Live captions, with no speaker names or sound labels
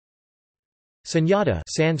Sunyata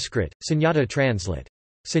Sanskrit, Sunyata translate.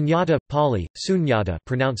 Sunyata, Pali, Śūnyatā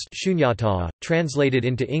pronounced Śūnyatā, translated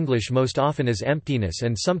into English most often as emptiness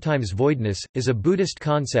and sometimes voidness, is a Buddhist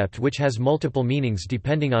concept which has multiple meanings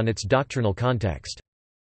depending on its doctrinal context.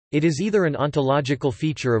 It is either an ontological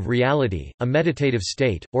feature of reality, a meditative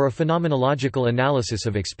state, or a phenomenological analysis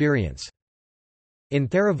of experience. In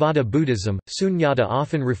Theravada Buddhism, Śūnyatā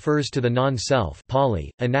often refers to the non-self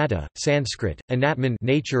Pali, anatta, Sanskrit, anatman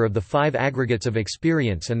nature of the five aggregates of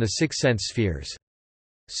experience and the six sense spheres.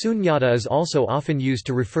 Śūnyatā is also often used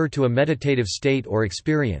to refer to a meditative state or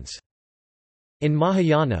experience. In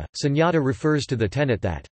Mahayana, Sunyata refers to the tenet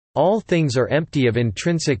that all things are empty of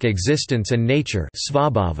intrinsic existence and nature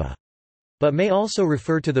svabhava, but may also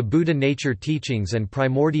refer to the Buddha-nature teachings and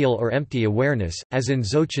primordial or empty awareness, as in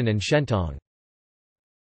Dzogchen and Shentong.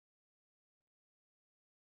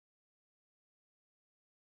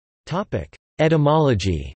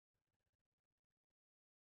 Etymology.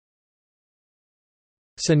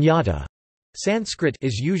 Sunyata Sanskrit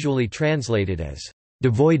is usually translated as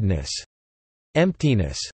devoidness,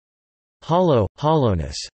 emptiness, hollow,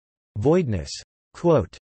 hollowness, voidness.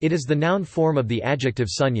 Quote, it is the noun form of the adjective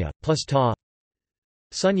sunya, plus ta.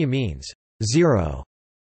 Sunya means zero,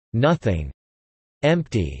 nothing,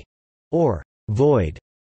 empty, or void,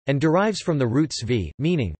 and derives from the root svi,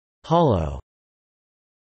 meaning hollow.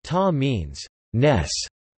 Ta means ness.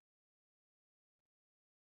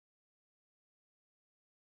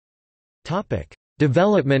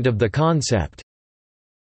 Development of the concept.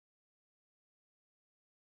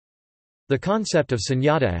 The concept of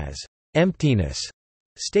sunyata as emptiness,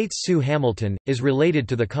 states Sue Hamilton, is related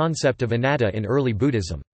to the concept of anatta in early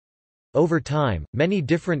Buddhism. Over time, many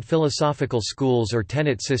different philosophical schools or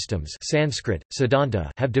tenet systems Sanskrit,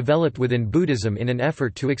 Siddhanta have developed within Buddhism in an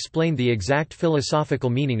effort to explain the exact philosophical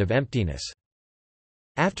meaning of emptiness.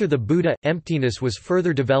 After the Buddha, emptiness was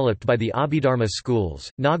further developed by the Abhidharma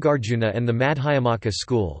schools, Nagarjuna and the Madhyamaka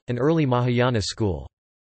school, an early Mahayana school.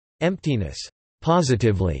 Emptiness,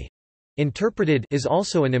 positively interpreted, is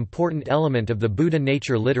also an important element of the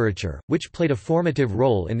Buddha-nature literature, which played a formative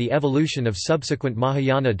role in the evolution of subsequent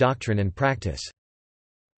Mahayana doctrine and practice.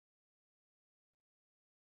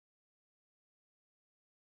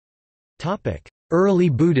 Early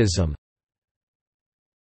Buddhism.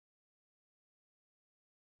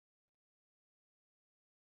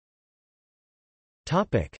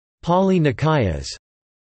 Pāli Nikāyas.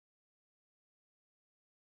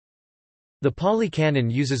 The Pali Canon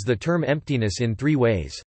uses the term emptiness in three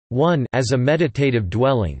ways: 1 as a meditative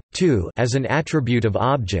dwelling, 2 as an attribute of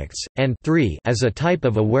objects, and 3 as a type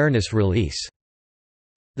of awareness release.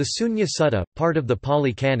 The Sunya Sutta, part of the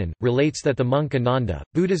Pali Canon, relates that the monk Ananda,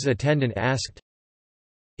 Buddha's attendant, asked,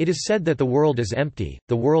 "It is said that the world is empty,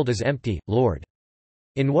 Lord.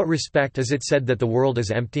 In what respect is it said that the world is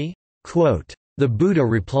empty?" The Buddha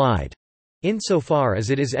replied, "Insofar as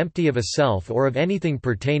it is empty of a self or of anything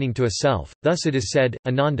pertaining to a self, thus it is said,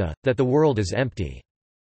 Ananda, that the world is empty."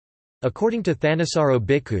 According to Thanissaro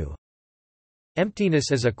Bhikkhu,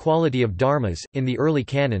 emptiness as a quality of dharmas, in the early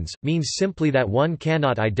canons, means simply that one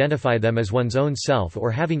cannot identify them as one's own self or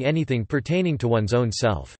having anything pertaining to one's own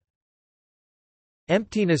self.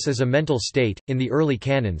 Emptiness as a mental state, in the early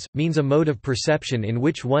canons, means a mode of perception in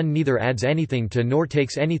which one neither adds anything to nor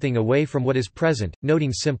takes anything away from what is present,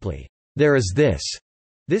 noting simply, "There is this."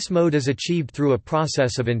 This mode is achieved through a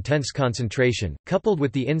process of intense concentration, coupled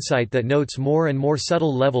with the insight that notes more and more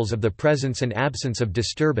subtle levels of the presence and absence of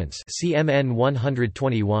disturbance. See MN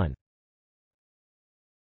 121.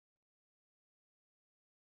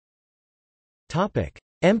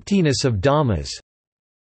 Emptiness of dhammas.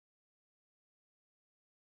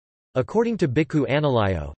 According to Bhikkhu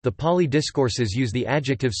Analayo, the Pali discourses use the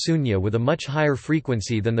adjective sunya with a much higher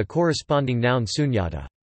frequency than the corresponding noun sunyata.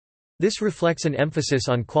 This reflects an emphasis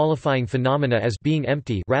on qualifying phenomena as being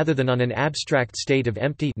empty rather than on an abstract state of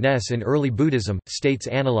empty-ness in early Buddhism, states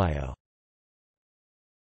Analayo.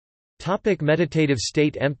 Meditative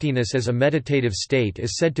state. Emptiness as a meditative state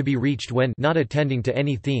is said to be reached when, not attending to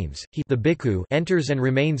any themes, the bhikkhu enters and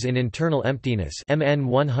remains in internal emptiness. MN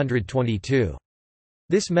 122.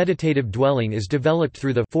 This meditative dwelling is developed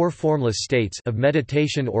through the four formless states of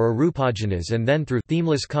meditation or arupajanas and then through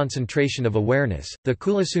themeless concentration of awareness. The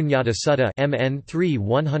Kulasunyata Sutta (MN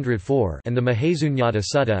 3-104) and the Mahasunyata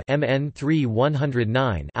Sutta (MN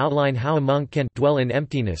 3-109) outline how a monk can dwell in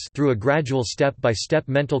emptiness through a gradual step-by-step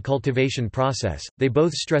mental cultivation process. They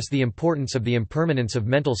both stress the importance of the impermanence of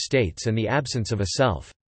mental states and the absence of a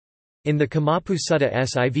self. In the Kamapu Sutta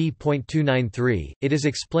Siv.293, it is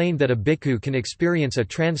explained that a bhikkhu can experience a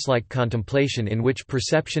trance-like contemplation in which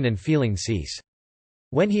perception and feeling cease.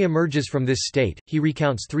 When he emerges from this state, he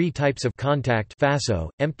recounts three types of contact: phaso,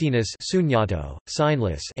 emptiness, Śūnyatā,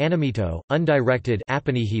 signless, anamito, undirected,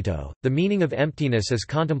 apanihito. The meaning of emptiness as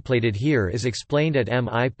contemplated here is explained at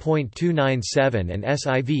MI.297 and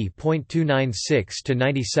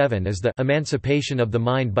SIV.296-97 as the emancipation of the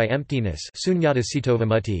mind by emptiness,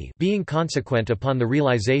 being consequent upon the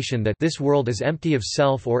realization that this world is empty of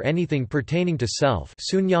self or anything pertaining to self.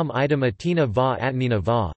 Sunyam idam atina va atnina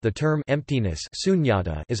va. The term emptiness, Śūnyatā,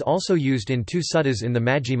 is also used in two suttas in the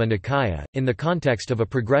Majjhima Nikāya, in the context of a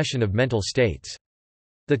progression of mental states.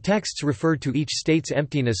 The texts refer to each state's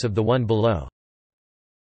emptiness of the one below.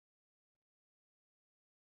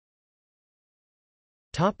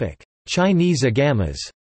 Chinese Āgamas.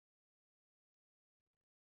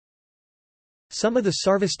 Some of the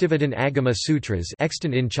Sarvastivadin Āgama Sutras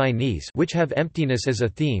extant in Chinese which have emptiness as a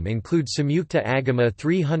theme include Samyukta Āgama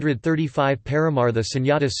 335 Paramartha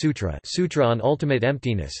Sunyata Sutra, Sutra on Ultimate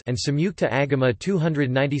Emptiness, and Samyukta Āgama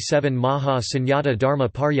 297 Maha Sunyata Dharma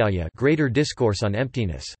Paryaya, Greater Discourse on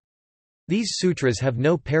Emptiness. These sutras have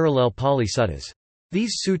no parallel Pāli suttas.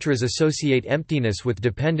 These sutras associate emptiness with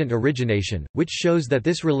dependent origination, which shows that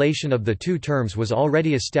this relation of the two terms was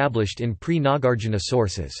already established in pre-Nagarjuna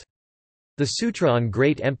sources. The Sutra on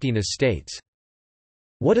Great Emptiness states,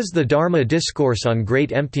 "What is the Dharma discourse on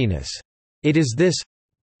great emptiness? It is this: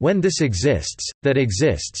 when this exists, that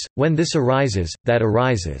exists; when this arises, that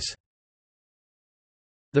arises."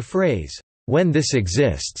 The phrase, "when this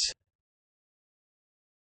exists,"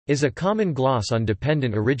 is a common gloss on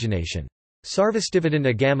dependent origination.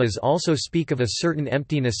 Sarvastivadin Āgamas also speak of a certain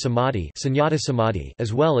emptiness samadhi, sunyata samadhi,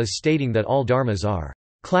 as well as stating that all dharmas are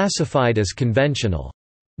classified as conventional.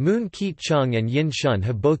 Moon Keat Chung and Yin Shun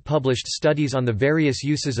have both published studies on the various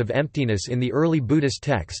uses of emptiness in the early Buddhist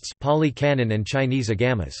texts, Pāli Canon and Chinese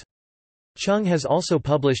Āgamas. Chung has also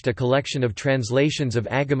published a collection of translations of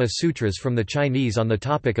Āgama sutras from the Chinese on the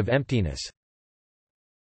topic of emptiness.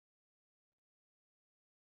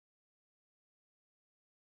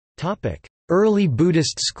 Early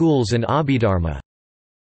Buddhist schools and Abhidharma.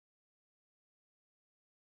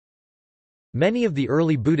 Many of the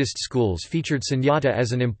early Buddhist schools featured sunyata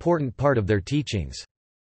as an important part of their teachings.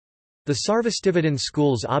 The Sarvastivadin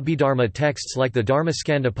school's Abhidharma texts like the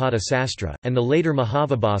Dharmaskandapata Sastra, and the later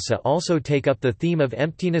Mahavibhasa also take up the theme of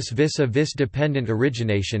emptiness vis-a-vis dependent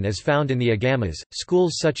origination as found in the Āgamas.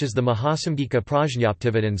 Schools such as the Mahasamgika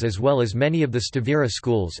Prajna-paramita as well as many of the Stavira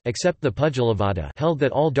schools except the Pudgalavada held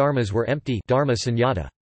that all dharmas were empty dharma sunyata.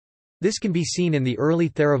 This can be seen in the early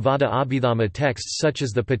Theravada Abhidharma texts such as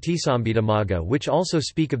the Patisambhidamagga, which also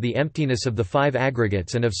speak of the emptiness of the five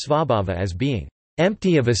aggregates and of svabhava as being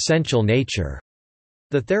empty of essential nature.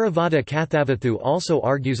 The Theravada Kathavatthu also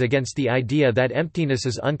argues against the idea that emptiness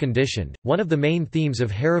is unconditioned. One of the main themes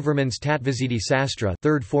of Harivarman's Tattvasiddhi Sastra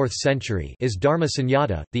 3rd–4th century is dharma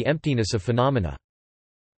sunyata, the emptiness of phenomena.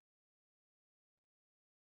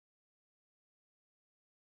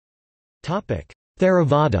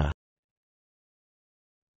 Theravada.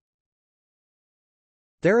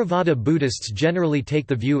 Theravada Buddhists generally take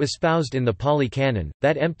the view espoused in the Pāli Canon,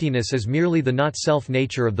 that emptiness is merely the not-self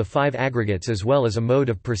nature of the five aggregates as well as a mode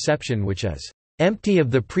of perception which is empty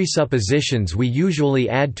of the presuppositions we usually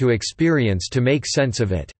add to experience to make sense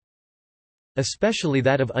of it, especially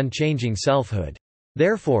that of unchanging selfhood.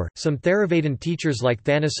 Therefore, some Theravadin teachers like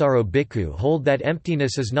Thanissaro Bhikkhu hold that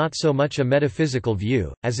emptiness is not so much a metaphysical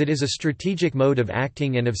view, as it is a strategic mode of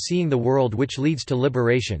acting and of seeing the world which leads to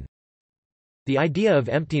liberation. The idea of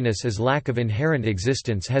emptiness as lack of inherent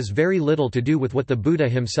existence has very little to do with what the Buddha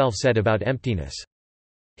himself said about emptiness.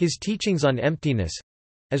 His teachings on emptiness,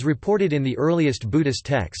 as reported in the earliest Buddhist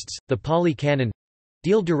texts, the Pāli Canon,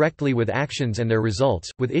 deal directly with actions and their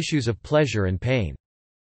results, with issues of pleasure and pain.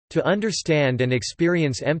 To understand and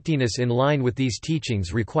experience emptiness in line with these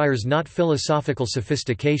teachings requires not philosophical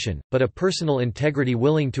sophistication, but a personal integrity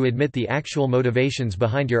willing to admit the actual motivations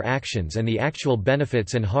behind your actions and the actual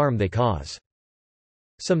benefits and harm they cause.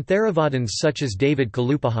 Some Theravadins such as David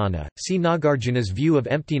Kalupahana, see Nagarjuna's view of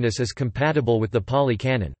emptiness as compatible with the Pāli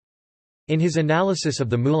Canon. In his analysis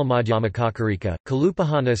of the Mula-Madhyamaka,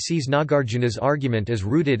 Kalupahana sees Nagarjuna's argument as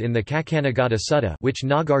rooted in the Kakanagata Sutta, which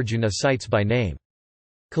Nagarjuna cites by name.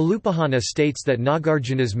 Kalupahana states that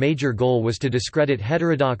Nagarjuna's major goal was to discredit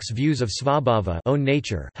heterodox views of svabhava, own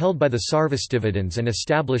nature, held by the Sarvastivadins and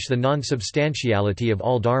establish the non-substantiality of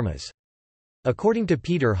all dharmas. According to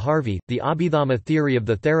Peter Harvey, the Abhidharma theory of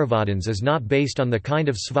the Theravadins is not based on the kind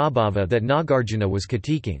of svabhava that Nagarjuna was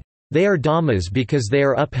critiquing. They are dhammas because they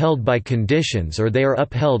are upheld by conditions or they are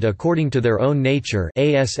upheld according to their own nature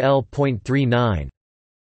ASL.39.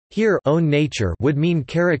 Here own nature would mean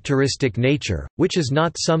characteristic nature, which is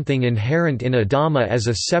not something inherent in a dhamma as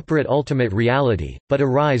a separate ultimate reality, but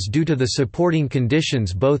arise due to the supporting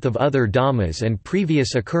conditions both of other dhammas and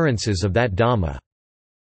previous occurrences of that dhamma.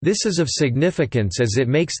 This is of significance as it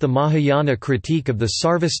makes the Mahayana critique of the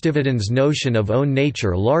Sarvastivadin's notion of own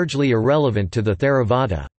nature largely irrelevant to the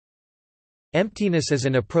Theravada. Emptiness as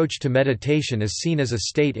an approach to meditation is seen as a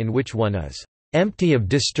state in which one is empty of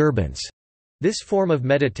disturbance. This form of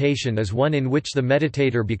meditation is one in which the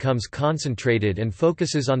meditator becomes concentrated and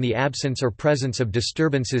focuses on the absence or presence of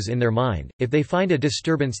disturbances in their mind. If they find a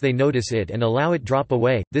disturbance, they notice it and allow it drop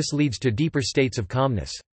away. This leads to deeper states of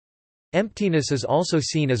calmness. Emptiness is also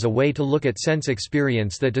seen as a way to look at sense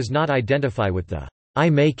experience that does not identify with the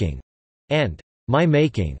I-making and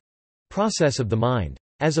my-making process of the mind.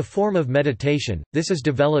 As a form of meditation, this is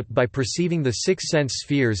developed by perceiving the six sense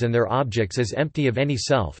spheres and their objects as empty of any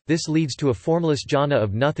self. This leads to a formless jhana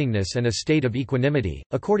of nothingness and a state of equanimity.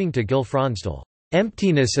 According to Gil Fronsdal,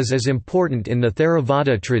 emptiness is as important in the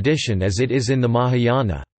Theravada tradition as it is in the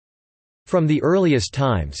Mahayana. From the earliest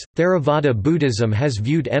times, Theravada Buddhism has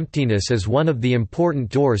viewed emptiness as one of the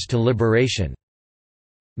important doors to liberation.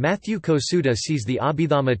 Matthew Kosuda sees the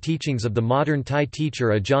Abhidharma teachings of the modern Thai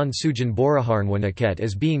teacher Ajahn Sujan Boraharnwanaket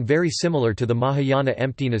as being very similar to the Mahayana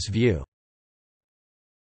emptiness view.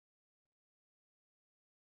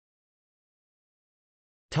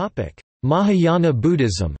 Mahayana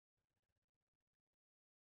Buddhism.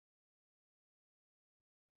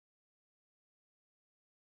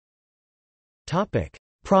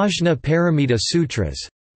 Prajna-paramita Sutras.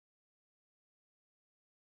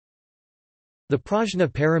 The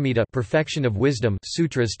Prajna-paramita perfection of wisdom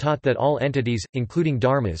sutras taught that all entities, including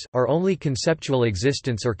dharmas, are only conceptual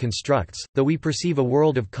existence or constructs. Though we perceive a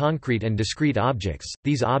world of concrete and discrete objects,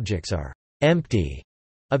 these objects are empty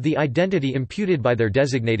of the identity imputed by their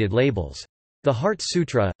designated labels. The Heart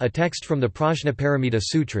Sutra, a text from the Prajna-paramita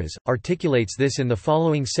Sutras, articulates this in the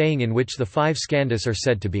following saying, in which the 5 skandhas are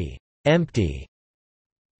said to be empty.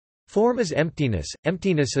 Form is emptiness,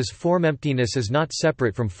 emptiness is form. Emptiness is not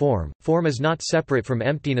separate from form, form is not separate from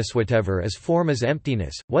emptiness. Whatever is form is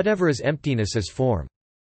emptiness, whatever is emptiness is form.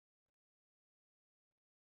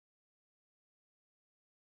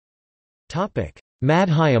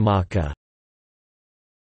 Madhyamaka.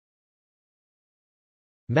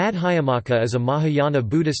 Madhyamaka is a Mahayana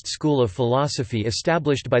Buddhist school of philosophy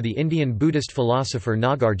established by the Indian Buddhist philosopher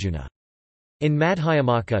Nagarjuna. In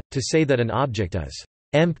Madhyamaka, to say that an object is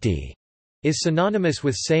empty is synonymous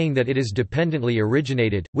with saying that it is dependently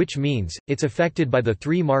originated, which means, it's affected by the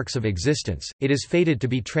 3 marks of existence, it is fated to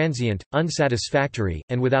be transient, unsatisfactory,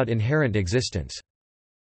 and without inherent existence.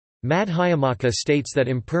 Madhyamaka states that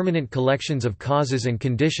impermanent collections of causes and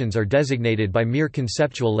conditions are designated by mere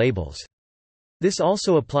conceptual labels. This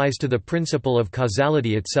also applies to the principle of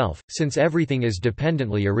causality itself, since everything is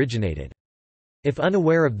dependently originated. If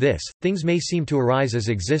unaware of this, things may seem to arise as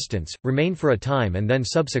existence, remain for a time and then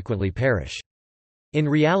subsequently perish. In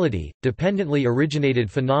reality, dependently originated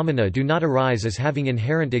phenomena do not arise as having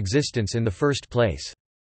inherent existence in the first place.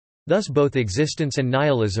 Thus both existence and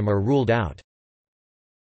nihilism are ruled out.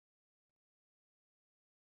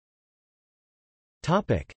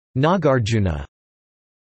 Nagarjuna.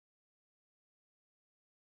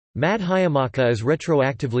 Madhyamaka is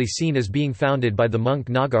retroactively seen as being founded by the monk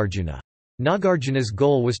Nagarjuna. Nagarjuna's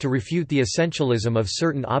goal was to refute the essentialism of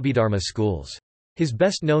certain Abhidharma schools. His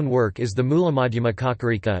best-known work is the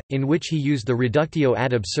Mula-Madhyamakakarika, in which he used the reductio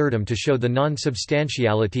ad absurdum to show the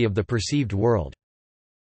non-substantiality of the perceived world.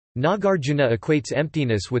 Nagarjuna equates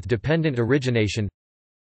emptiness with dependent origination.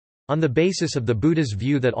 On the basis of the Buddha's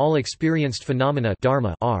view that all experienced phenomena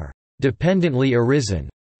dharma are dependently arisen,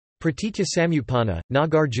 pratitya samuppanna,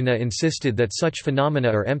 Nagarjuna insisted that such phenomena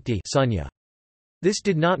are empty sunya. This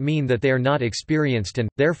did not mean that they are not experienced and,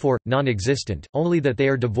 therefore, non-existent, only that they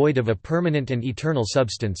are devoid of a permanent and eternal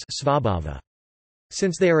substance svabhava.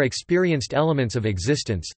 Since they are experienced elements of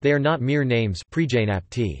existence, they are not mere names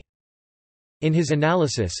prajanapti. In his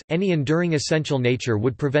analysis, any enduring essential nature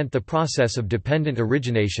would prevent the process of dependent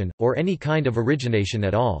origination, or any kind of origination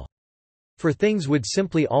at all. For things would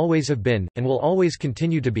simply always have been, and will always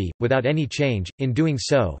continue to be, without any change. In doing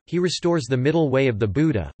so, he restores the middle way of the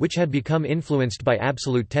Buddha, which had become influenced by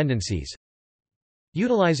absolute tendencies.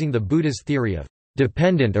 Utilizing the Buddha's theory of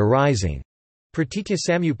dependent arising, pratitya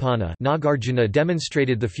samuppanna, Nagarjuna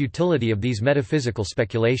demonstrated the futility of these metaphysical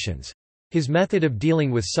speculations. His method of dealing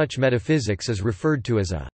with such metaphysics is referred to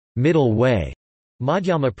as a middle way,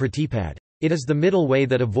 Madhyama pratipad. It is the middle way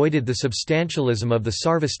that avoided the substantialism of the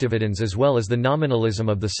Sarvastivadins as well as the nominalism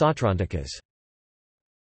of the Sautrantikas.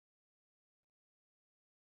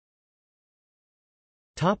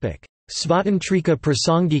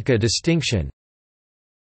 Svatantrika-Prasaṅgika distinction.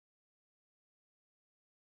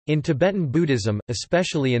 In Tibetan Buddhism,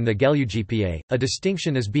 especially in the Gelugpa, a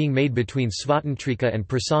distinction is being made between Svatantrika and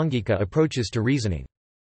Prasaṅgika approaches to reasoning.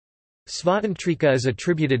 Svatantrika is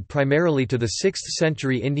attributed primarily to the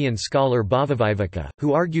 6th-century Indian scholar Bhavaviveka,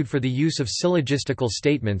 who argued for the use of syllogistical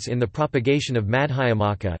statements in the propagation of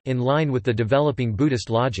Madhyamaka, in line with the developing Buddhist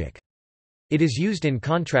logic. It is used in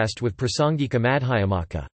contrast with Prasaṅgika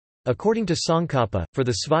Madhyamaka. According to Tsongkhapa, for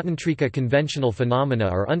the Svatantrika conventional phenomena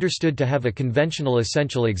are understood to have a conventional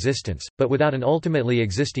essential existence, but without an ultimately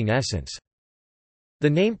existing essence. The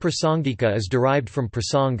name Prasaṅgika is derived from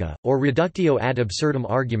prasanga, or reductio ad absurdum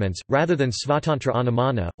arguments, rather than svatantra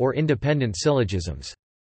anumana, or independent syllogisms.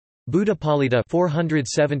 Buddha-Palita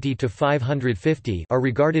 470–550 are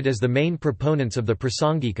regarded as the main proponents of the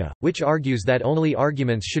Prasaṅgika, which argues that only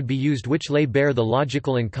arguments should be used which lay bare the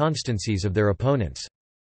logical inconstancies of their opponents.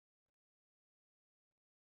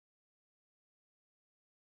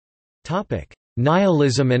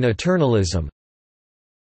 Nihilism and eternalism.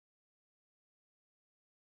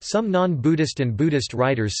 Some non-Buddhist and Buddhist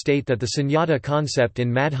writers state that the Śūnyatā concept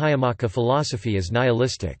in Madhyamaka philosophy is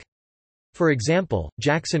nihilistic. For example,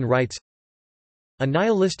 Jackson writes, "A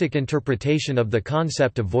nihilistic interpretation of the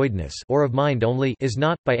concept of voidness or of mind only is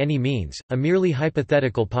not, by any means, a merely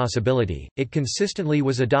hypothetical possibility. It consistently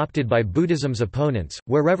was adopted by Buddhism's opponents,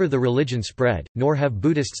 wherever the religion spread, nor have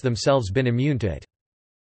Buddhists themselves been immune to it."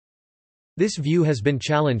 This view has been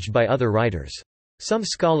challenged by other writers. Some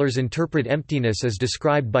scholars interpret emptiness as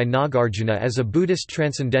described by Nagarjuna as a Buddhist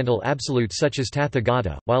transcendental absolute such as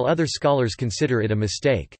Tathagata, while other scholars consider it a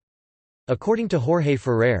mistake. According to Jorge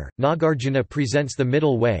Ferrer, Nagarjuna presents the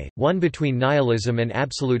middle way, one between nihilism and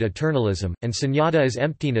absolute eternalism, and Śūnyatā as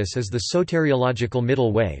emptiness as the soteriological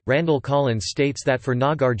middle way. Randall Collins states that for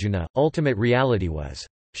Nagarjuna, ultimate reality was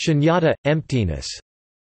Śūnyatā, emptiness.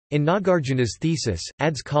 In Nagarjuna's thesis,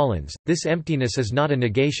 adds Collins, this emptiness is not a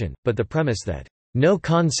negation, but the premise that no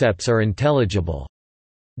concepts are intelligible.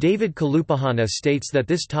 David Kalupahana states that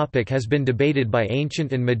this topic has been debated by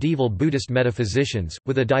ancient and medieval Buddhist metaphysicians,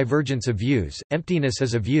 with a divergence of views. Emptiness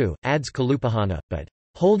is a view, adds Kalupahana, but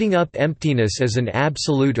holding up emptiness as an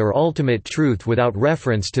absolute or ultimate truth without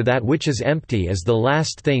reference to that which is empty is the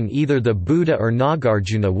last thing either the Buddha or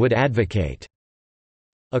Nagarjuna would advocate.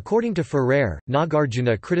 According to Ferrer,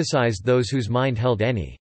 Nagarjuna criticized those whose mind held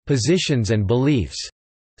any positions and beliefs,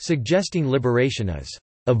 suggesting liberation as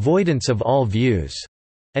avoidance of all views,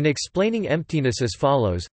 and explaining emptiness as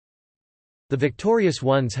follows: the victorious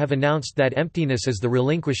ones have announced that emptiness is the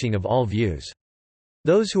relinquishing of all views.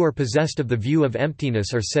 Those who are possessed of the view of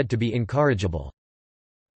emptiness are said to be incorrigible.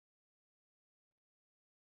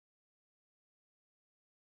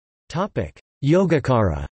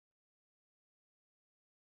 Yogacara.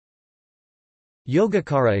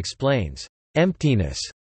 Yogacara explains emptiness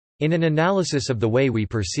in an analysis of the way we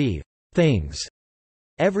perceive things.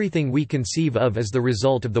 Everything we conceive of is the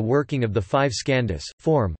result of the working of the 5 skandhas: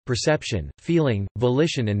 form, perception, feeling,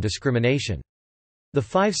 volition and discrimination. The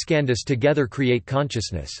 5 skandhas together create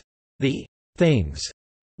consciousness. The things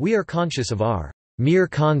we are conscious of are mere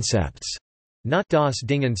concepts, not das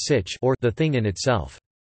Ding and sich, or the thing in itself.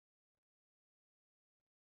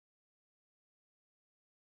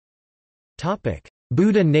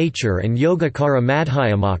 Buddha-nature and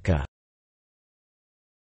Yogacara-Madhyamaka.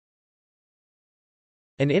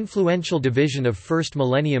 An influential division of 1st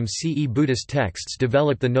millennium CE Buddhist texts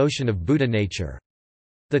developed the notion of Buddha-nature.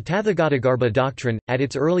 The Tathāgatagarbha doctrine, at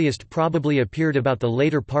its earliest probably appeared about the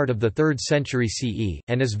later part of the 3rd century CE,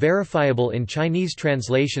 and is verifiable in Chinese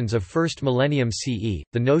translations of 1st millennium CE.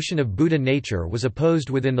 The notion of Buddha-nature was opposed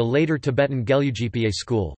within the later Tibetan Gelugpa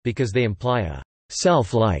school, because they imply a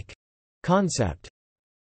self-like concept.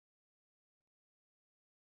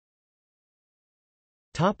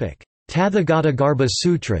 Tathāgatagarbha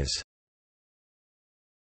Sutras.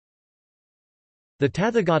 The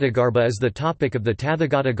Tathāgatagarbha is the topic of the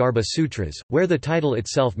Tathāgatagarbha Sutras, where the title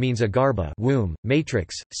itself means a garbha, womb,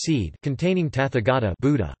 matrix, seed, containing Tathāgata,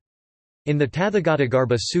 Buddha. In the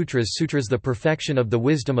Tathāgatagarbha Sutras, the perfection of the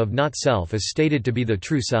wisdom of not self is stated to be the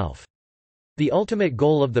true self. The ultimate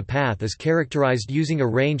goal of the path is characterized using a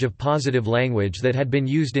range of positive language that had been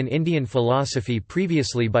used in Indian philosophy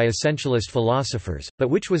previously by essentialist philosophers, but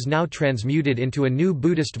which was now transmuted into a new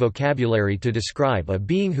Buddhist vocabulary to describe a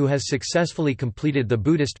being who has successfully completed the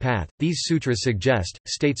Buddhist path. These sutras suggest,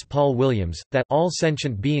 states Paul Williams, that all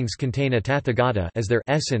sentient beings contain a Tathāgata as their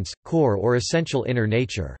essence, core or essential inner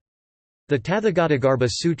nature. The Tathāgatagarbha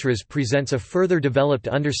Sutras presents a further developed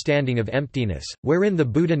understanding of emptiness, wherein the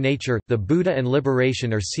Buddha nature, the Buddha and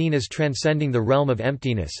liberation are seen as transcending the realm of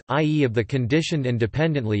emptiness, i.e. of the conditioned and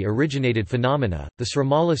dependently originated phenomena. The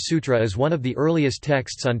Srimala Sutra is one of the earliest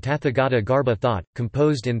texts on Tathāgatagarbha thought,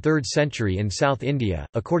 composed in 3rd century in South India,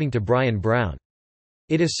 according to Brian Brown.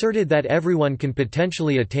 It asserted that everyone can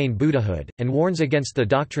potentially attain Buddhahood, and warns against the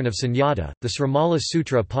doctrine of Śūnyatā. The Srimala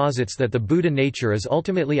Sutra posits that the Buddha nature is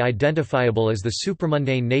ultimately identifiable as the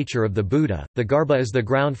supramundane nature of the Buddha. The Garbha is the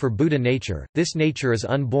ground for Buddha nature. This nature is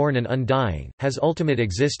unborn and undying, has ultimate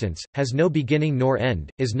existence, has no beginning nor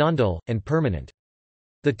end, is non-dual, and permanent.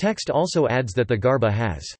 The text also adds that the Garbha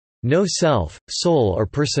has no self, soul or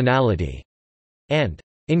personality, and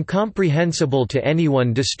incomprehensible to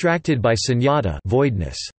anyone distracted by sunyata,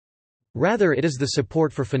 voidness. Rather, it is the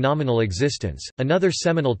support for phenomenal existence. Another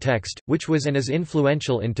seminal text, which was and is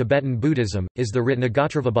influential in Tibetan Buddhism, is the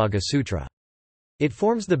Ratnagotravibhaga Sutra. It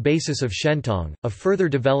forms the basis of Shentong, a further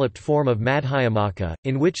developed form of Mādhyamaka,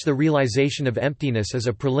 in which the realization of emptiness is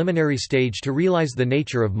a preliminary stage to realize the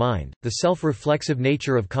nature of mind, the self-reflexive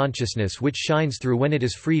nature of consciousness which shines through when it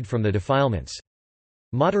is freed from the defilements.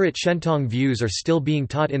 Moderate Shentong views are still being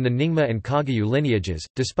taught in the Nyingma and Kagyu lineages,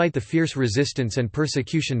 despite the fierce resistance and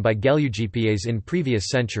persecution by Gelugpas in previous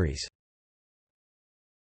centuries.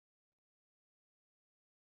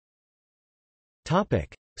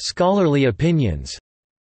 Scholarly opinions.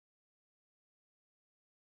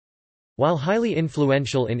 While highly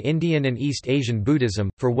influential in Indian and East Asian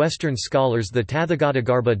Buddhism, for Western scholars the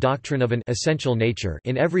Tathāgatagarbha doctrine of an essential nature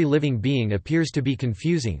in every living being appears to be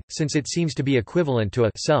confusing, since it seems to be equivalent to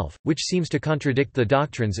a self, which seems to contradict the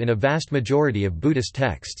doctrines in a vast majority of Buddhist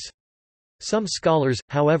texts. Some scholars,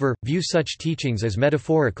 however, view such teachings as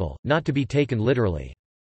metaphorical, not to be taken literally.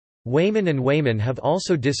 Wayman and Wayman have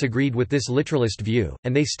also disagreed with this literalist view,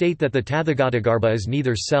 and they state that the Tathāgatagarbha is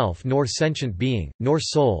neither self nor sentient being, nor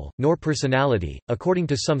soul, nor personality. According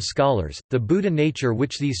to some scholars, the Buddha nature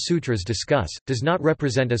which these sutras discuss, does not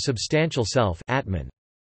represent a substantial self Atman.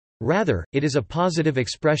 Rather, it is a positive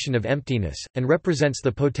expression of emptiness, and represents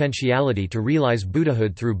the potentiality to realize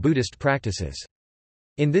Buddhahood through Buddhist practices.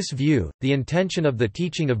 In this view, the intention of the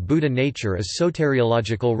teaching of Buddha nature is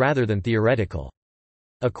soteriological rather than theoretical.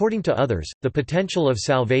 According to others, the potential of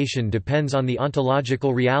salvation depends on the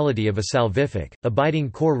ontological reality of a salvific,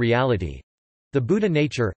 abiding core reality. The Buddha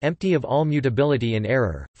nature, empty of all mutability and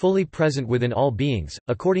error, fully present within all beings.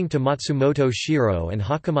 According to Matsumoto Shiro and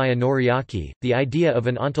Hakamaya Noriaki, the idea of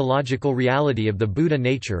an ontological reality of the Buddha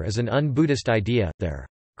nature is an un-Buddhist idea. Their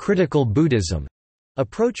critical Buddhism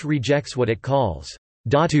approach rejects what it calls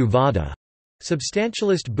Dhatu-vada,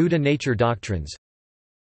 substantialist Buddha nature doctrines.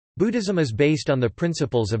 Buddhism is based on the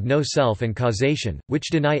principles of no self and causation, which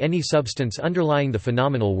deny any substance underlying the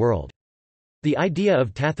phenomenal world. The idea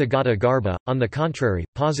of Tathāgatagarbha, on the contrary,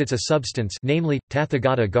 posits a substance, namely,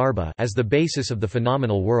 Tathāgatagarbha, as the basis of the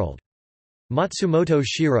phenomenal world. Matsumoto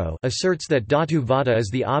Shiro asserts that Dhatu-vada is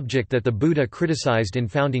the object that the Buddha criticized in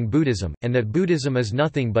founding Buddhism, and that Buddhism is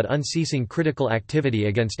nothing but unceasing critical activity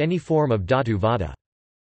against any form of Dhatu-vada.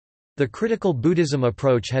 The critical Buddhism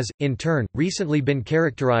approach has, in turn, recently been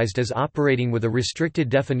characterized as operating with a restricted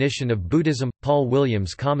definition of Buddhism. Paul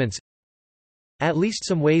Williams comments, "At least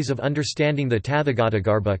some ways of understanding the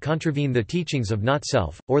Tathāgatagarbha contravene the teachings of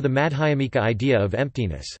not-self, or the Madhyamika idea of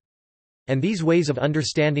emptiness. And these ways of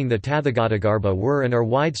understanding the Tathāgatagarbha were and are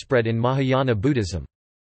widespread in Mahayana Buddhism.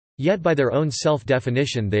 Yet by their own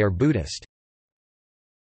self-definition they are Buddhist."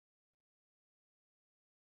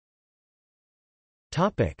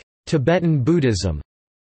 Tibetan Buddhism.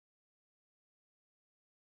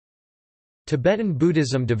 Tibetan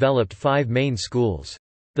Buddhism developed 5 main schools.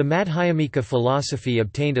 The Madhyamika philosophy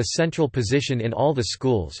obtained a central position in all the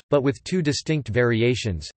schools, but with 2 distinct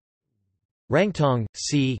variations. Rangtong,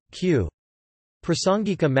 c.q.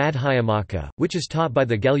 Prasaṅgika Madhyamaka, which is taught by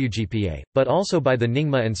the Gelugpa, but also by the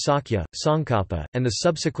Nyingma and Sakya, Tsongkhapa, and the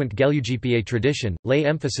subsequent Gelugpa tradition, lay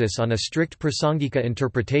emphasis on a strict Prasaṅgika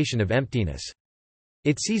interpretation of emptiness.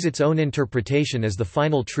 It sees its own interpretation as the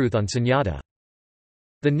final truth on sunyata.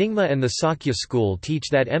 The Nyingma and the Sakya school teach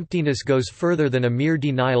that emptiness goes further than a mere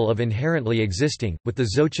denial of inherently existing, with the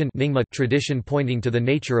Dzogchen Nyingma tradition pointing to the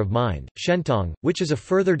nature of mind. Shentong, which is a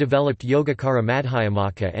further developed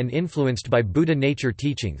Yogacara-Madhyamaka and influenced by Buddha nature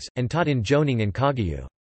teachings, and taught in Joning and Kagyu.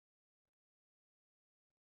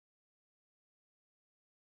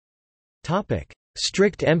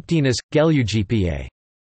 Strict emptiness, Gelugpa.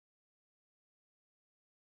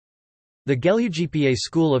 The Gelugpa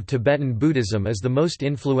school of Tibetan Buddhism is the most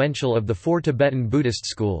influential of the 4 Tibetan Buddhist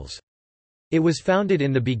schools. It was founded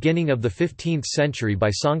in the beginning of the 15th century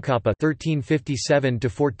by Tsongkhapa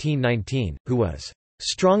 (1357–1419), who was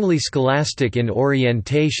strongly scholastic in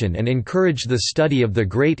orientation and encouraged the study of the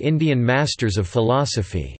great Indian masters of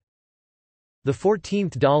philosophy. The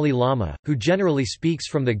 14th Dalai Lama, who generally speaks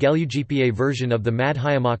from the Gelugpa version of the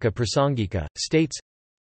Mādhyamaka Prasaṅgika, states,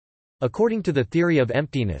 according to the theory of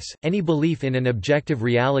emptiness, any belief in an objective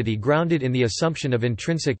reality grounded in the assumption of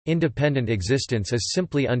intrinsic, independent existence is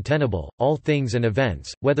simply untenable. All things and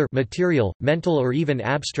events, whether material, mental or even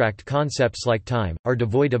abstract concepts like time, are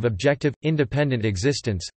devoid of objective, independent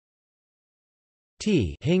existence.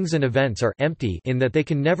 Things and events are empty in that they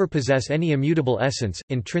can never possess any immutable essence,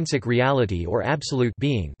 intrinsic reality or absolute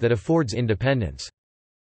being that affords independence.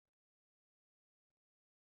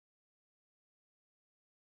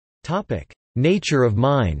 Nature of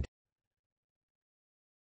mind.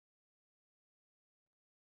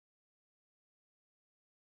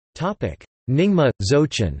 Nyingma,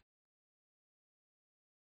 Dzogchen.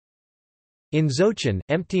 In Dzogchen,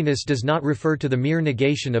 emptiness does not refer to the mere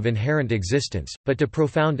negation of inherent existence, but to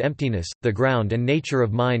profound emptiness, the ground and nature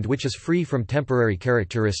of mind which is free from temporary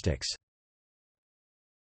characteristics.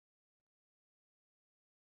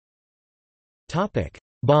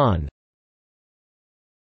 Bon.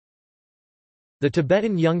 The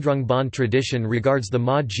Tibetan Yungdrung Bon tradition regards the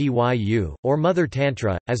Ma Gyu, or Mother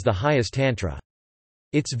Tantra, as the highest Tantra.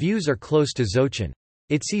 Its views are close to Dzogchen.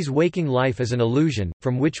 It sees waking life as an illusion,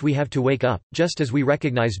 from which we have to wake up, just as we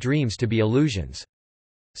recognize dreams to be illusions.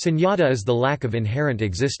 Śūnyatā is the lack of inherent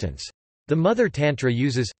existence. The Mother Tantra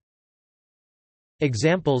uses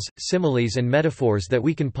examples, similes and metaphors that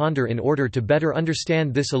we can ponder in order to better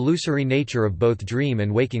understand this illusory nature of both dream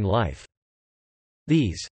and waking life.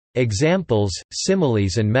 These examples,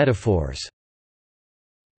 similes and metaphors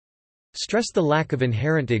stress the lack of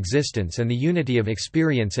inherent existence and the unity of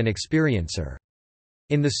experience and experiencer.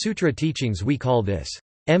 In the sutra teachings we call this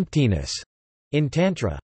emptiness, in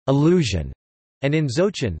Tantra, illusion, and in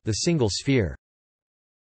Dzogchen, the single sphere.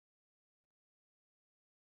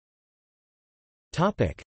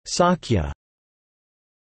 Sakya.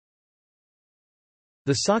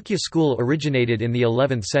 The Sakya school originated in the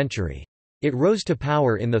 11th century. It rose to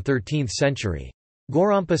power in the 13th century.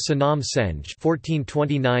 Gorampa Sonam Senj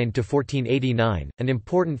 (1429–1489), an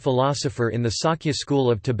important philosopher in the Sakya school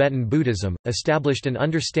of Tibetan Buddhism, established an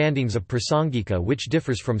understandings of Prasaṅgika which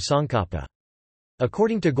differs from Tsongkhapa.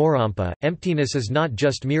 According to Gorampa, emptiness is not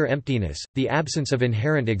just mere emptiness, the absence of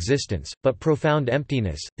inherent existence, but profound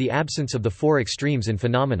emptiness, the absence of the four extremes in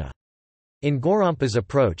phenomena. In Gorampa's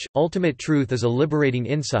approach, ultimate truth is a liberating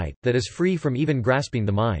insight, that is free from even grasping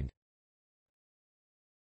the mind.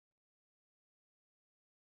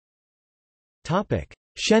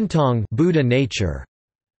 Shentong, Buddha-nature.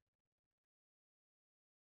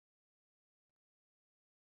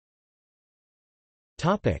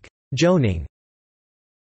 Joning.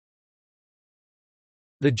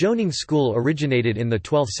 The Joning school originated in the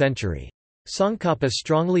 12th century. Tsongkhapa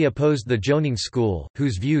strongly opposed the Joning school,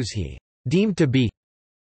 whose views he deemed to be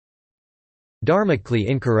dharmically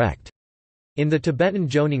incorrect. In the Tibetan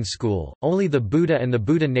Joning school, only the Buddha and the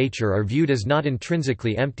Buddha nature are viewed as not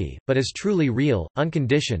intrinsically empty, but as truly real,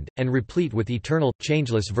 unconditioned, and replete with eternal,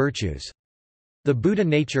 changeless virtues. The Buddha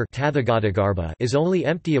nature is only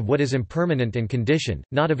empty of what is impermanent and conditioned,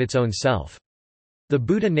 not of its own self. The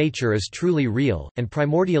Buddha nature is truly real, and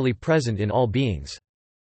primordially present in all beings.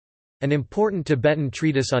 An important Tibetan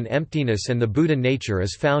treatise on emptiness and the Buddha nature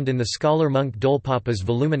is found in the scholar monk Dolpapa's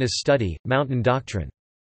voluminous study, Mountain Doctrine.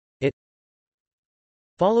 It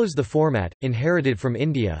follows the format, inherited from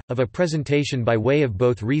India, of a presentation by way of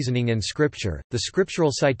both reasoning and scripture, the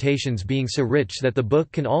scriptural citations being so rich that the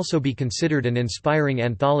book can also be considered an inspiring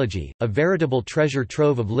anthology, a veritable treasure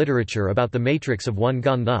trove of literature about the matrix of one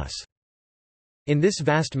gone thus. In this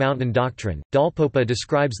vast mountain doctrine, Dolpopa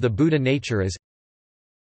describes the Buddha nature as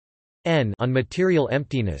on material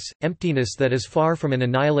emptiness, emptiness that is far from an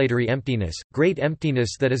annihilatory emptiness, great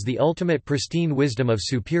emptiness that is the ultimate pristine wisdom of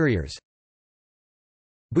superiors,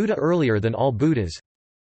 Buddha earlier than all Buddhas,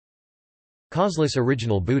 causeless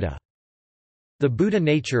original Buddha. The Buddha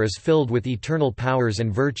nature is filled with eternal powers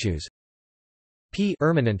and virtues,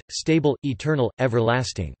 permanent, stable, eternal,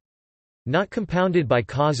 everlasting. Not compounded by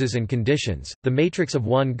causes and conditions, the matrix of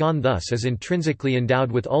one gone thus is intrinsically endowed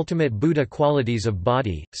with ultimate Buddha qualities of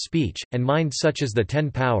body, speech, and mind such as the 10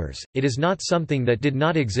 powers. It is not something that did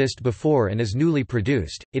not exist before and is newly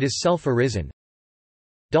produced, it is self-arisen.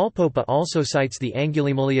 Dolpopa also cites the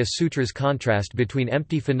Angulimala Sutra's contrast between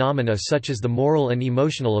empty phenomena such as the moral and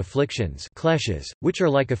emotional afflictions kleshas, which are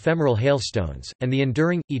like ephemeral hailstones, and the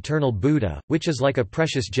enduring, eternal Buddha, which is like a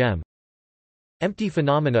precious gem. Empty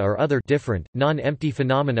phenomena are other different, non-empty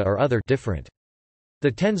phenomena are other different.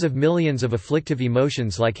 The tens of millions of afflictive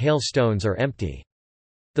emotions like hailstones are empty.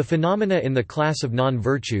 The phenomena in the class of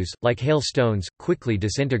non-virtues, like hailstones, quickly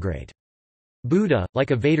disintegrate. Buddha, like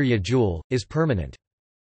a Vaidya jewel, is permanent.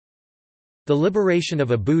 The liberation of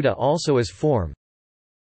a Buddha also is form.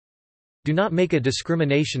 Do not make a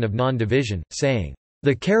discrimination of non-division, saying,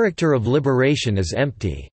 "The character of liberation is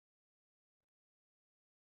empty."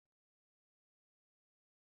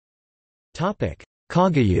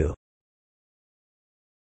 Kagyu.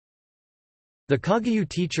 The Kagyu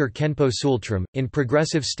teacher Khenpo Sultram, in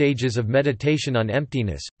Progressive Stages of Meditation on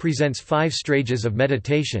Emptiness, presents 5 stages of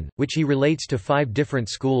meditation, which he relates to 5 different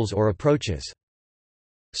schools or approaches.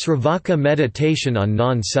 Sravaka meditation on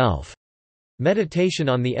non-self. Meditation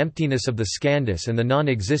on the emptiness of the skandhas and the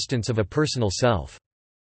non-existence of a personal self.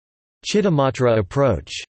 Chittamatra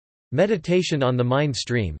approach. Meditation on the mind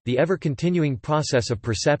stream, the ever-continuing process of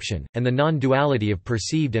perception, and the non-duality of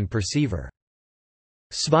perceived and perceiver.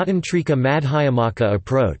 Svatantrika-Madhyamaka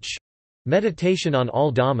approach. Meditation on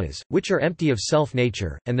all dhammas, which are empty of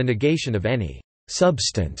self-nature, and the negation of any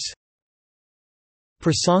substance.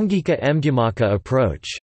 Prasaṅgika approach.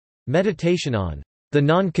 Meditation on the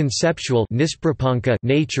non-conceptual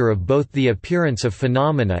nature of both the appearance of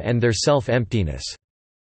phenomena and their self-emptiness.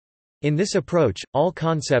 In this approach, all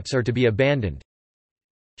concepts are to be abandoned.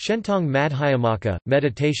 Shentong Madhyamaka,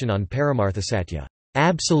 meditation on Paramarthasatya,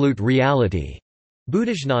 absolute reality,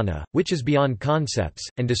 Buddhajnana, which is beyond concepts,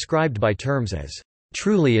 and described by terms as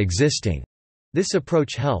truly existing. This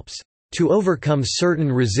approach helps to overcome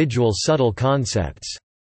certain residual subtle concepts,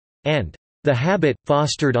 and the habit,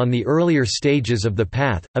 fostered on the earlier stages of the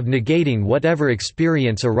path, of negating whatever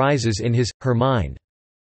experience arises in his/her mind.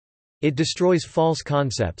 It destroys false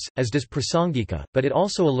concepts, as does Prasaṅgika, but it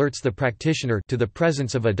also alerts the practitioner to the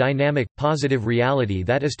presence of a dynamic, positive reality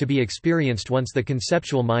that is to be experienced once the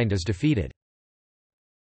conceptual mind is defeated.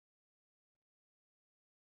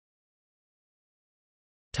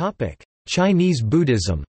 Chinese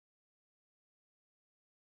Buddhism.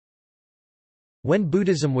 When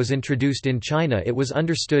Buddhism was introduced in China, it was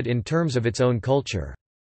understood in terms of its own culture.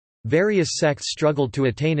 Various sects struggled to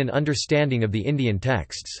attain an understanding of the Indian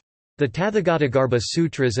texts. The Itāthāgatagarbha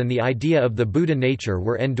Sutras and the idea of the Buddha nature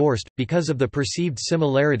were endorsed, because of the perceived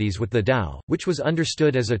similarities with the Tao, which was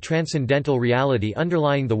understood as a transcendental reality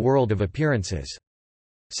underlying the world of appearances.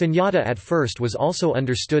 Śūnyatā at first was also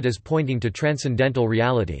understood as pointing to transcendental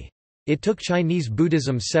reality. It took Chinese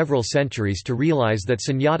Buddhism several centuries to realize that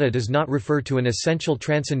Śūnyatā does not refer to an essential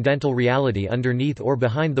transcendental reality underneath or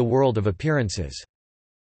behind the world of appearances.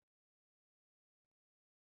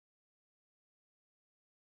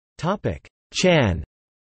 Chan.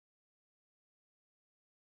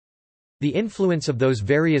 The influence of those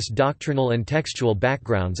various doctrinal and textual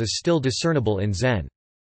backgrounds is still discernible in Zen.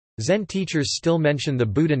 Zen teachers still mention the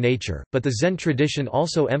Buddha nature, but the Zen tradition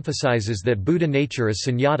also emphasizes that Buddha nature is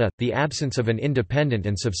Śūnyatā, the absence of an independent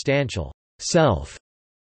and substantial self.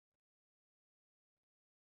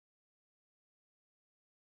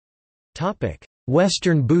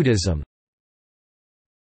 Western Buddhism.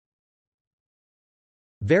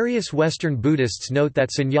 Various Western Buddhists note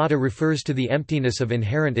that Śūnyatā refers to the emptiness of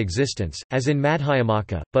inherent existence, as in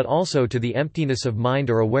Madhyamaka, but also to the emptiness of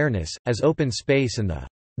mind or awareness, as open space and the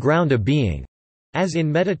ground of being, as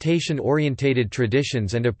in meditation-orientated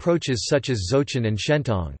traditions and approaches such as Dzogchen and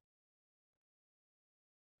Shentong.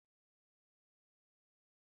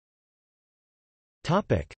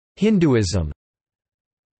 Hinduism.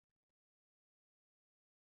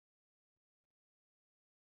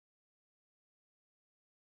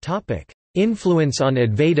 Influence on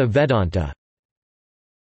Advaita Vedanta.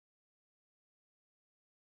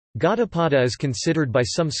 Gaudapada is considered by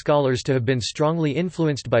some scholars to have been strongly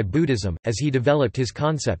influenced by Buddhism, as he developed his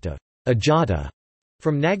concept of ajata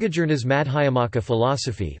from Nagarjuna's Madhyamaka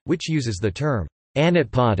philosophy, which uses the term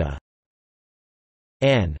anatpada.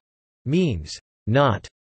 An means not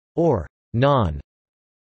or non.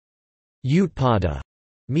 Utpada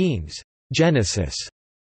means genesis,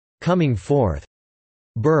 coming forth,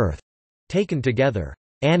 birth. Taken together,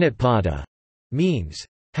 anatpada means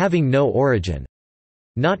having no origin,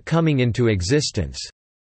 not coming into existence,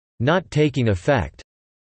 not taking effect,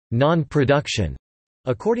 non-production.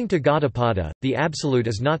 According to Gaudapada, the Absolute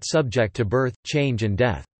is not subject to birth, change and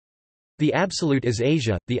death. The Absolute is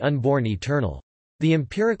Asia, the unborn eternal. The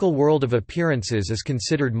empirical world of appearances is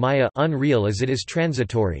considered maya, unreal as it is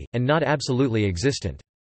transitory, and not absolutely existent.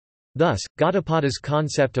 Thus, Gaudapada's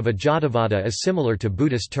concept of ajatavada is similar to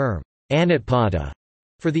Buddhist term anatpada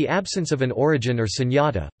for the absence of an origin or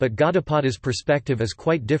Śūnyatā, but Gaudapada's perspective is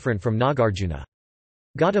quite different from Nagarjuna.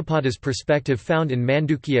 Gaudapada's perspective found in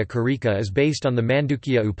Mandukya Karika is based on the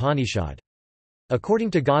Mandukya Upanishad.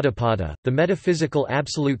 According to Gaudapada, the metaphysical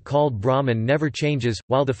absolute called Brahman never changes,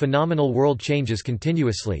 while the phenomenal world changes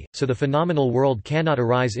continuously, so the phenomenal world cannot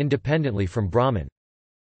arise independently from Brahman.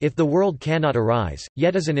 If the world cannot arise,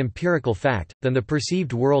 yet is an empirical fact, then the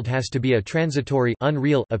perceived world has to be a transitory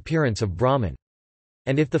unreal appearance of Brahman.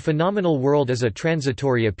 And if the phenomenal world is a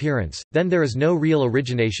transitory appearance, then there is no real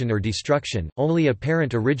origination or destruction, only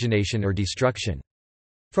apparent origination or destruction.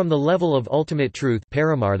 From the level of ultimate truth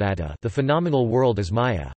the phenomenal world is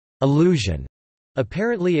maya, illusion,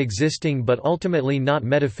 apparently existing but ultimately not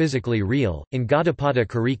metaphysically real. In Gaudapada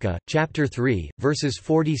Karika, Chapter 3, verses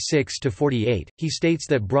 46–48, he states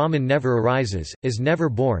that Brahman never arises, is never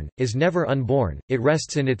born, is never unborn, it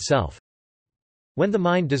rests in itself. When the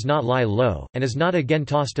mind does not lie low, and is not again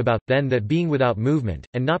tossed about, then that being without movement,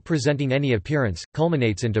 and not presenting any appearance,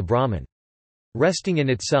 culminates into Brahman. Resting in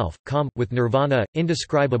itself, calm, with nirvana,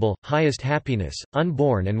 indescribable, highest happiness,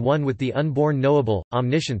 unborn and one with the unborn knowable,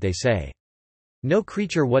 omniscient they say. No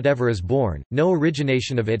creature whatever is born, no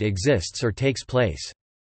origination of it exists or takes place.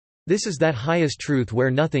 This is that highest truth where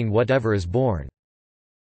nothing whatever is born.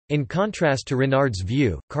 In contrast to Renard's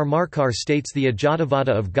view, Karmarkar states the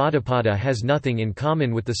Ajatavada of Gaudapada has nothing in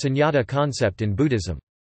common with the Śūnyatā concept in Buddhism.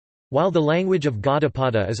 While the language of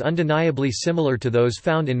Gaudapada is undeniably similar to those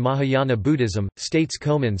found in Mahayana Buddhism, states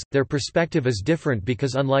Comans, their perspective is different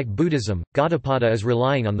because unlike Buddhism, Gaudapada is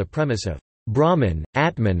relying on the premise of Brahman,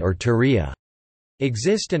 Atman or Turiya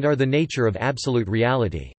exist and are the nature of absolute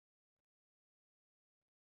reality.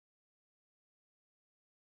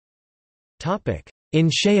 In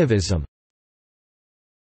Shaivism,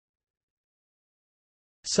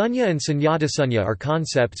 Sunya and Sunyata are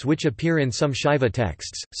concepts which appear in some Shaiva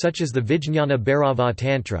texts, such as the Vijñāna Bhairava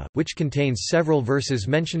Tantra, which contains several verses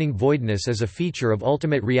mentioning voidness as a feature of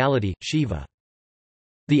ultimate reality, Shiva.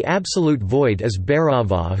 The absolute void is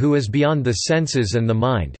Bhairava who is beyond the senses and the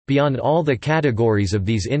mind, beyond all the categories of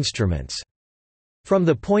these instruments. From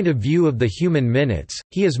the point of view of the human minutes,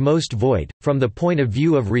 he is most void, from the point of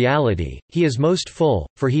view of reality, he is most full,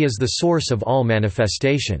 for he is the source of all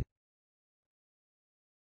manifestation.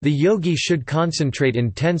 The yogi should concentrate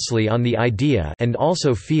intensely on the idea and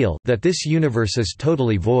also feel that this universe is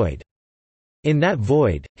totally void. In that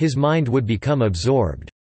void, his mind would become absorbed.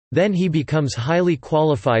 Then he becomes highly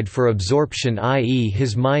qualified for absorption, i.e.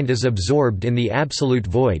 his mind is absorbed in the absolute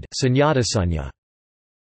void. Sunyata.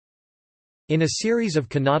 In a series of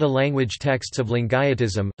Kannada language texts of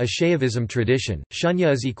Lingayatism, a Shaivism tradition,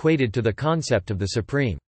 shunya is equated to the concept of the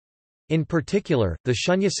supreme. In particular, the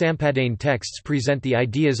Shunya Sampadane texts present the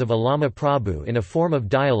ideas of Alama Prabhu in a form of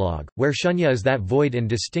dialogue, where shunya is that void and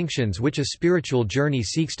distinctions which a spiritual journey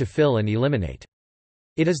seeks to fill and eliminate.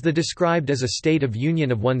 It is described as a state of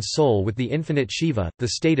union of one's soul with the infinite Shiva, the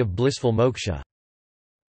state of blissful moksha.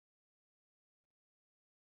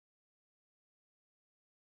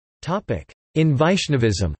 In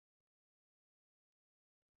Vaishnavism,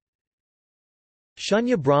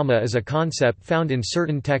 Shunya Brahma is a concept found in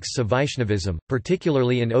certain texts of Vaishnavism,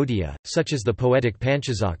 particularly in Odia, such as the poetic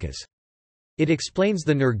Panchasakhas. It explains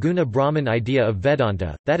the Nirguna Brahman idea of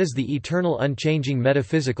Vedanta, that is the eternal unchanging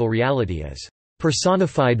metaphysical reality as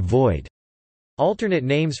personified void. Alternate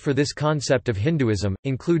names for this concept of Hinduism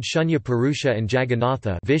include Shunya Purusha and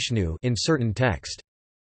Jagannatha Vishnu in certain texts.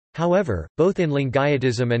 However, both in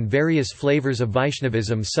Lingayatism and various flavors of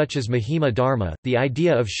Vaishnavism such as Mahima Dharma, the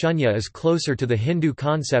idea of shunya is closer to the Hindu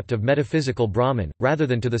concept of metaphysical Brahman, rather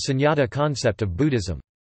than to the Sunyata concept of Buddhism.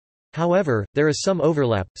 However, there is some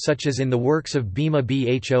overlap, such as in the works of Bhima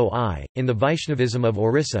Bhoi. In the Vaishnavism of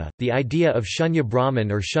Orissa, the idea of Shunya Brahman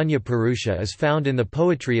or Shunya Purusha is found in the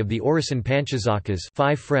poetry of the Orissan Panchasakhas,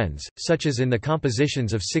 Five Friends, such as in the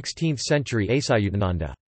compositions of 16th-century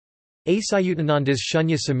Acayutananda. Acayutananda's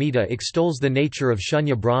Shunya Samhita extols the nature of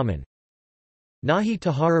Shunya Brahman. Nahi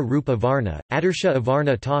tahara rupa varna, adarsha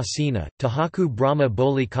avarna ta sina, tahaku brahma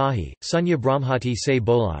boli kahi, sunya brahmhati se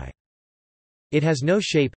bolai. It has no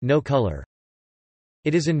shape, no color.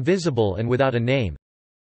 It is invisible and without a name.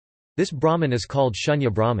 This Brahman is called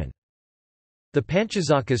Shunya Brahman. The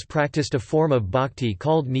Panchasakhas practiced a form of bhakti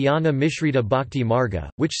called Jnana Mishrita Bhakti Marga,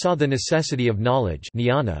 which saw the necessity of knowledge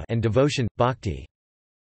and devotion, bhakti.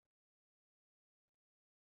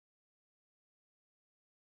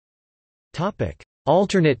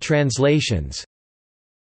 Alternate translations.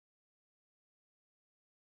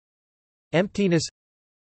 Emptiness,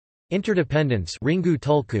 interdependence, Ringu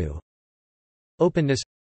Tulku, openness,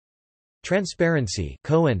 transparency,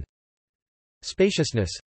 Koan, spaciousness,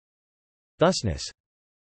 thusness.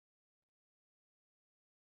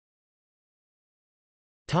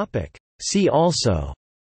 See also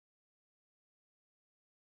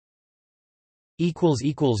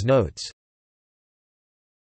Notes